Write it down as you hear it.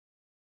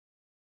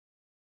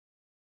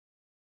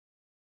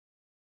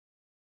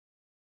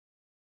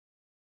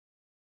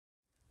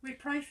We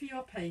pray for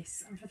your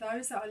peace and for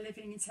those that are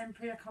living in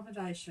temporary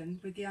accommodation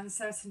with the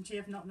uncertainty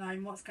of not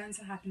knowing what's going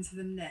to happen to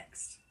them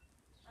next.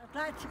 I'd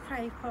like to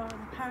pray for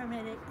the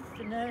paramedics,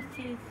 the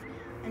nurses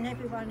and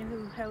everyone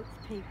who helps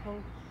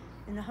people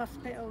in the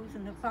hospitals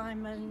and the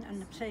firemen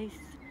and the police.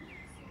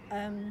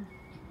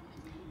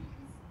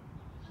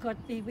 God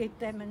be with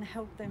them and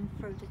help them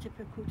through the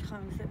difficult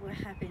times that we're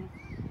having.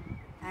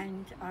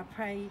 And I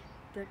pray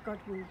that God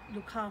will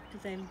look after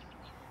them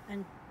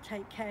and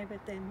take care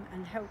of them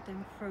and help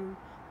them through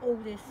all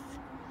this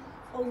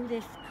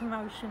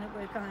commotion that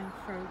we're going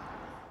through.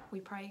 We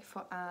pray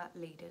for our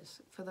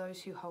leaders, for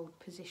those who hold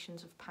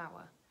positions of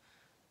power.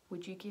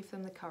 Would you give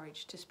them the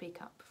courage to speak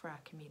up for our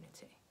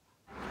community?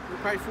 We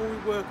pray for all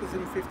the workers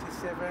in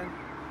 57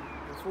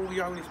 and for all the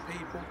homeless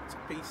people to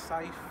be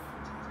safe.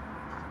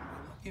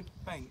 Give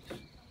thanks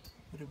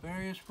for the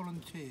various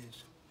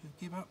volunteers who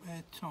give up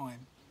their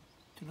time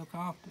to look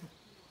after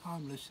the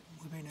homeless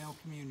within our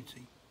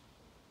community.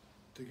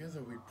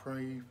 Together we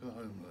pray for the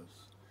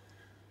homeless.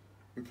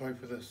 We pray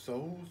for their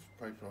souls,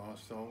 pray for our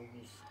souls.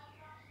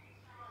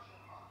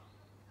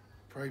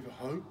 Pray for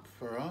hope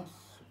for us,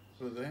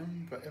 for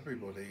them, for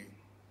everybody.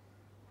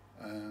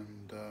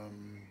 And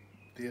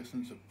the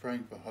essence of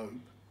praying for hope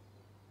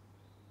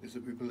is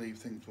that we believe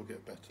things will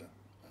get better.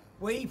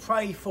 We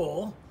pray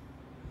for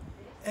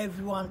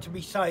everyone to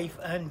be safe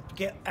and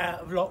get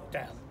out of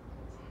lockdown.